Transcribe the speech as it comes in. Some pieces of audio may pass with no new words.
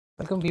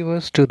Welcome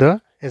viewers to the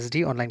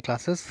SD online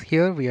classes.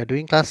 Here we are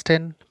doing class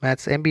 10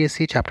 Maths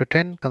MBSC chapter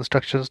 10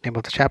 constructions, name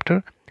of the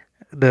chapter,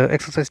 the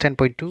exercise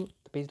 10.2.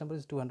 The page number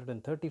is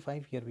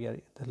 235. Here we are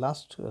the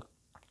last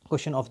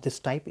question of this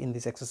type in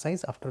this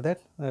exercise. After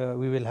that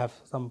we will have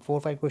some 4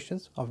 or 5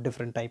 questions of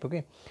different type.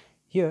 Okay,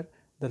 here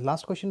the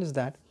last question is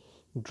that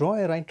draw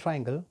a right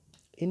triangle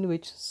in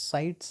which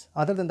sides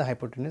other than the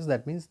hypotenuse,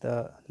 that means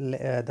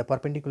the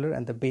perpendicular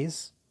and the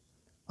base,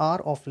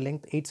 are of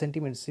length 8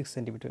 centimeters 6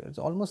 centimeters. It's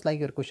almost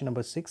like your question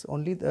number 6,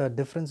 only the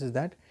difference is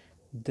that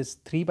this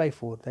 3 by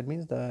 4, that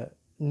means the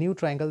new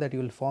triangle that you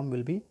will form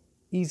will be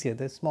easier,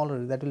 the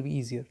smaller, that will be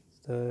easier,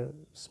 the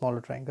smaller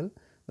triangle.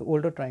 The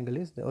older triangle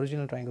is, the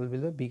original triangle will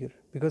be bigger,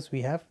 because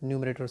we have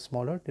numerator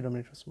smaller,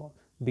 denominator small,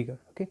 bigger.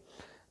 Okay,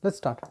 let's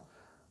start.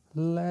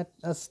 Let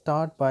us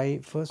start by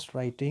first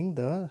writing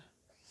the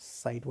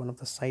side. One of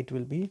the side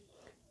will be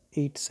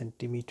 8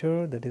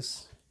 centimeter, that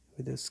is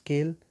with a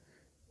scale.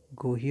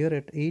 Go here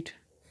at 8.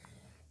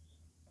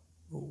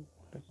 Oh,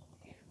 let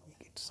me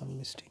make some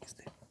mistakes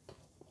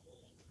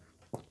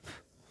there.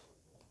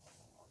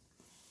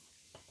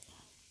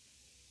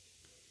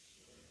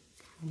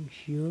 From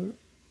here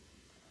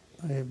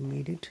I have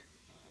made it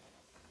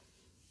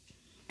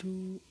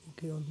to,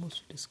 okay,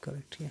 almost it is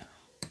correct. Yeah,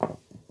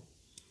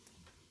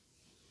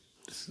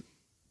 this is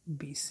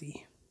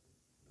BC.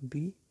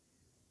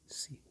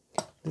 This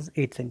is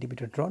 8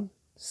 centimeter drawn.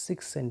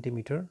 6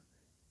 centimeter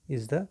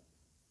is the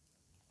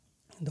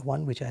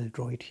one which I'll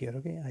draw it here.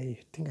 Okay, I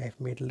think I have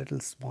made a little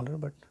smaller,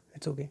 but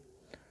it's okay.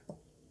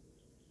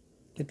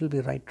 It will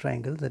be right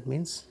triangle, that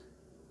means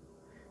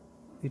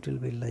it will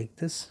be like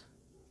this.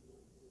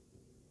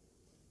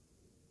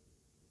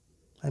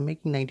 I'm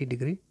making 90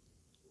 degree,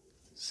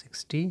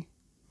 60,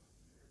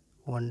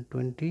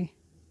 120,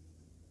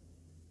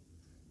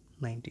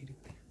 90 degree.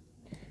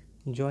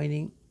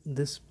 Joining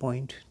this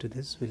point to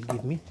this will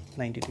give me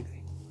 90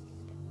 degree.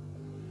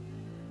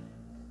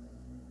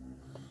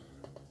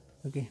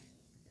 Okay,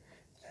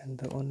 and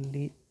the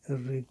only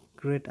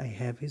regret I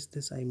have is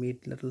this, I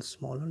made little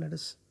smaller. Let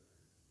us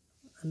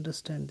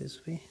understand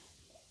this way.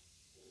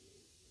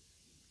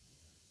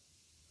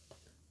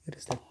 Here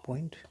is that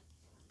point.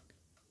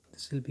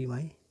 This will be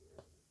my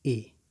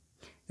A.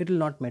 It will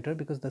not matter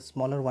because the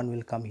smaller one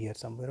will come here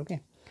somewhere.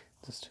 Okay,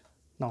 just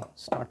now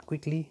start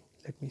quickly.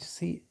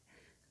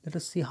 Let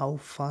us see how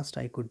fast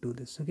I could do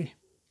this. Okay,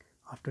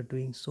 after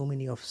doing so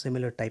many of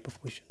similar type of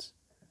questions.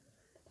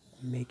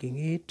 Making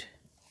it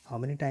how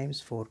many times?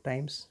 4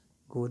 times.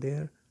 Go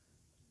there.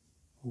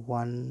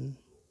 1,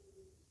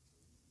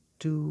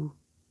 2,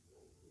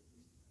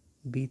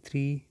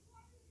 B3,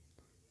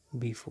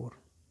 B4.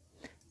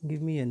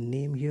 Give me a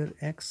name here,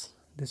 X.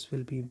 This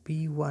will be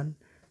B1,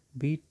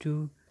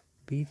 B2,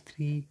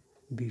 B3,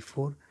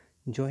 B4.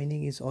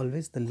 Joining is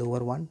always the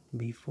lower one,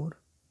 B4.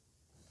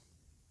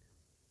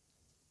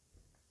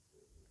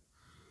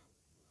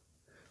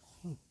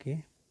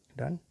 Okay,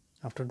 done.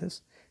 After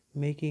this,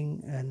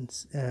 making an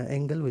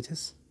angle which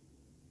is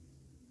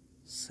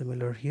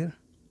similar here.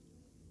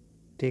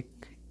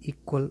 Take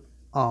equal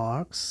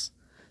arcs,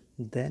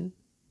 then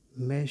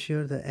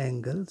measure the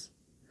angles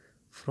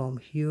from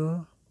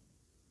here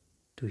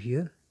to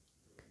here.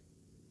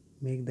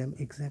 Make them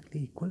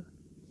exactly equal.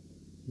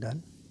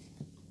 Done.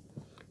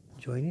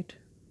 Join it.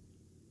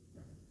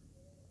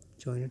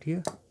 Join it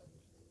here.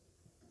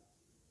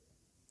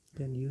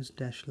 Then use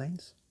dash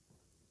lines.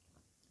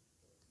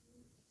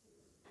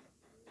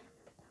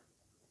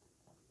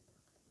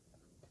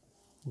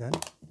 Done.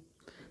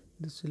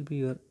 This will be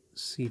your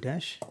C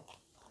dash.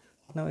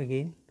 Now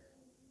again,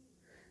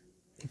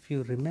 if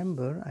you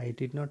remember, I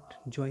did not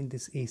join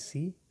this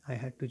AC. I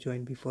had to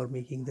join before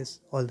making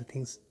this, all the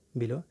things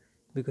below,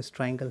 because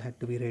triangle had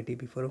to be ready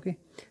before. Okay,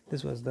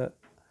 this was the,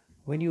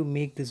 when you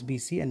make this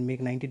BC and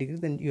make 90 degrees,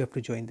 then you have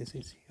to join this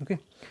AC. Okay,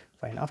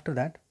 fine. After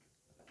that,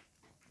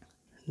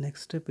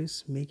 next step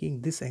is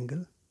making this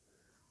angle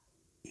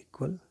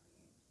equal.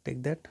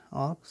 Take that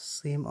arc,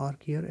 same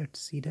arc here at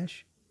C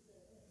dash.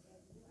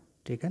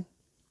 Taken.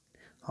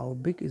 How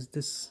big is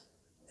this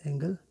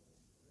angle?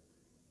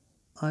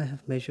 I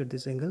have measured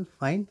this angle.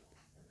 Fine.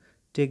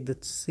 Take the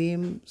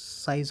same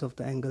size of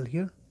the angle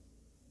here.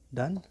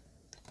 Done.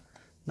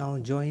 Now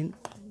join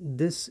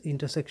this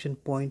intersection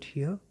point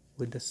here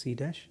with the C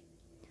dash.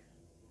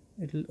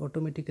 It will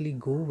automatically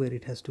go where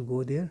it has to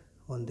go, there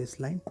on this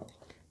line.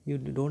 You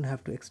don't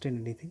have to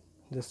extend anything,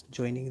 just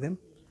joining them.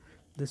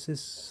 This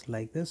is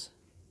like this.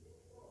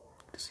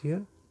 It's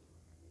here.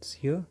 It's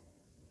here.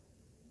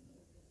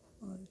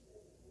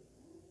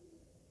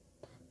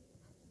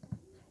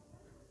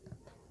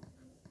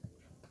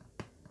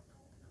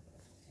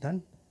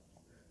 Done.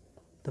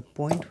 The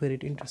point where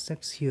it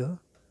intersects here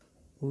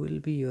will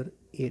be your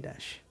A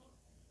dash.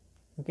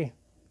 Okay,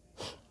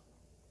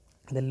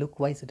 the look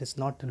wise it is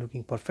not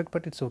looking perfect,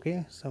 but it's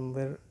okay.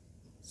 Somewhere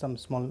some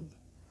small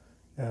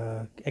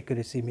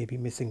accuracy may be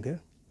missing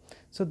there.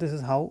 So this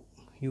is how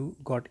you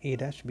got A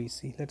dash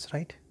BC. Let's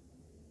write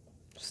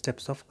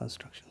steps of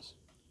constructions.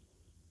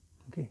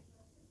 Okay,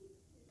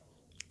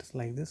 it's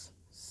like this: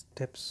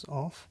 steps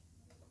of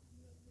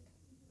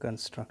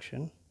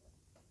construction.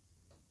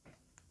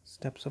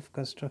 Steps of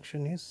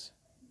construction is: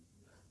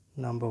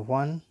 number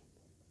 1,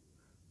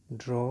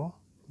 draw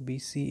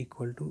BC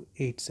equal to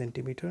 8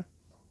 centimeter.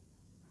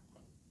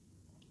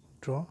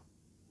 Draw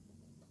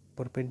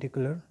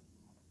perpendicular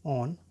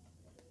on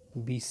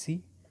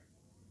BC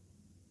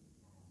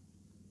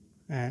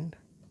and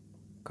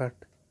cut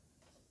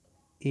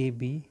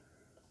AB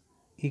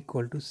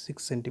equal to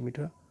 6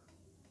 centimeter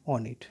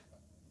on it.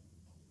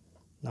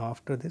 Now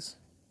after this,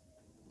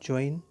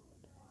 join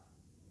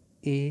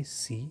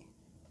AC,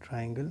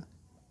 triangle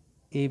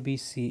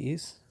ABC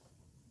is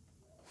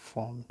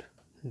formed.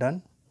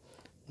 Done.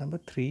 Number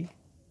 3,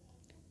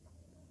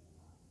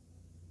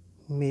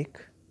 make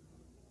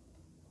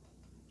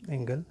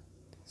angle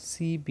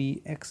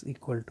CBX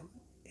equal to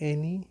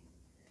any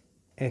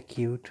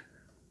acute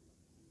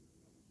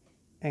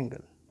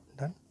angle.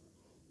 Done.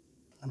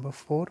 Number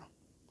 4,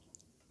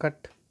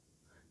 cut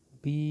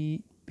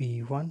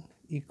BB1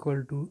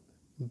 equal to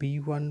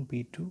B1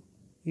 B2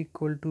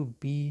 equal to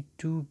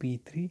B2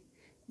 B3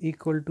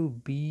 equal to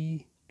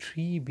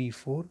B3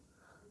 B4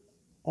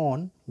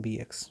 on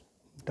BX.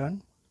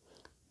 Done.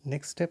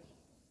 Next step,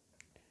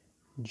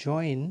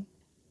 join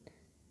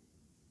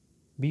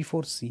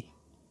B4C,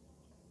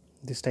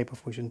 this type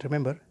of question.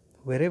 Remember,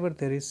 wherever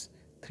there is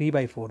 3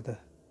 by 4,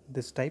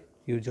 this type,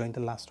 you join the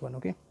last one.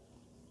 Okay.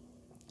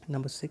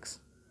 Number 6,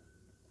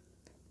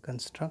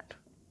 construct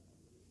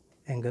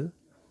angle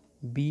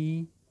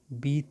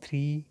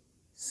BB3C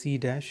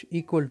dash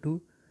equal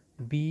to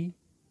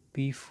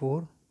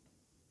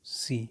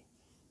BB4C.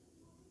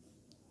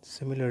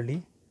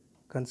 Similarly,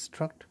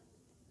 construct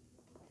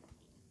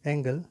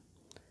angle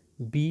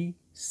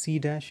BC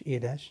dash A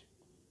dash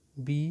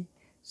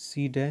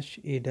BC dash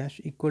A dash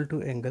equal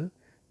to angle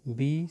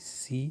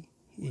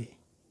BCA.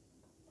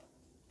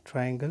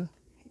 Triangle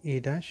A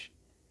dash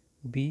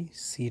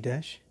BC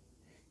dash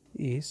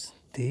is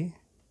the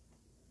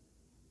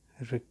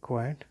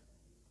required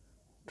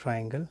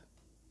triangle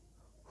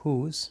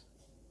whose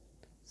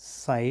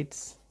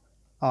sides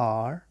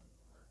are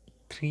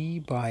 3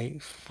 by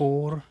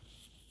 4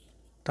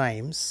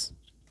 times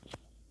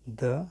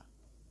the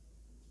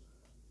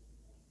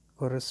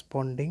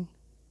corresponding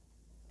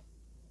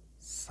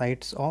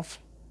sides of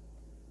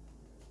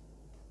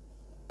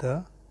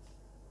the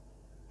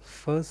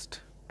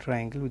first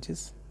triangle, which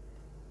is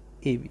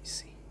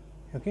ABC.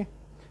 Okay,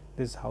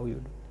 this is how you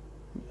do,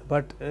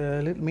 but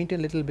maintain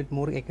a little bit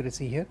more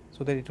accuracy here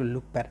so that it will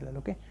look parallel.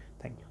 Okay,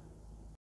 thank you.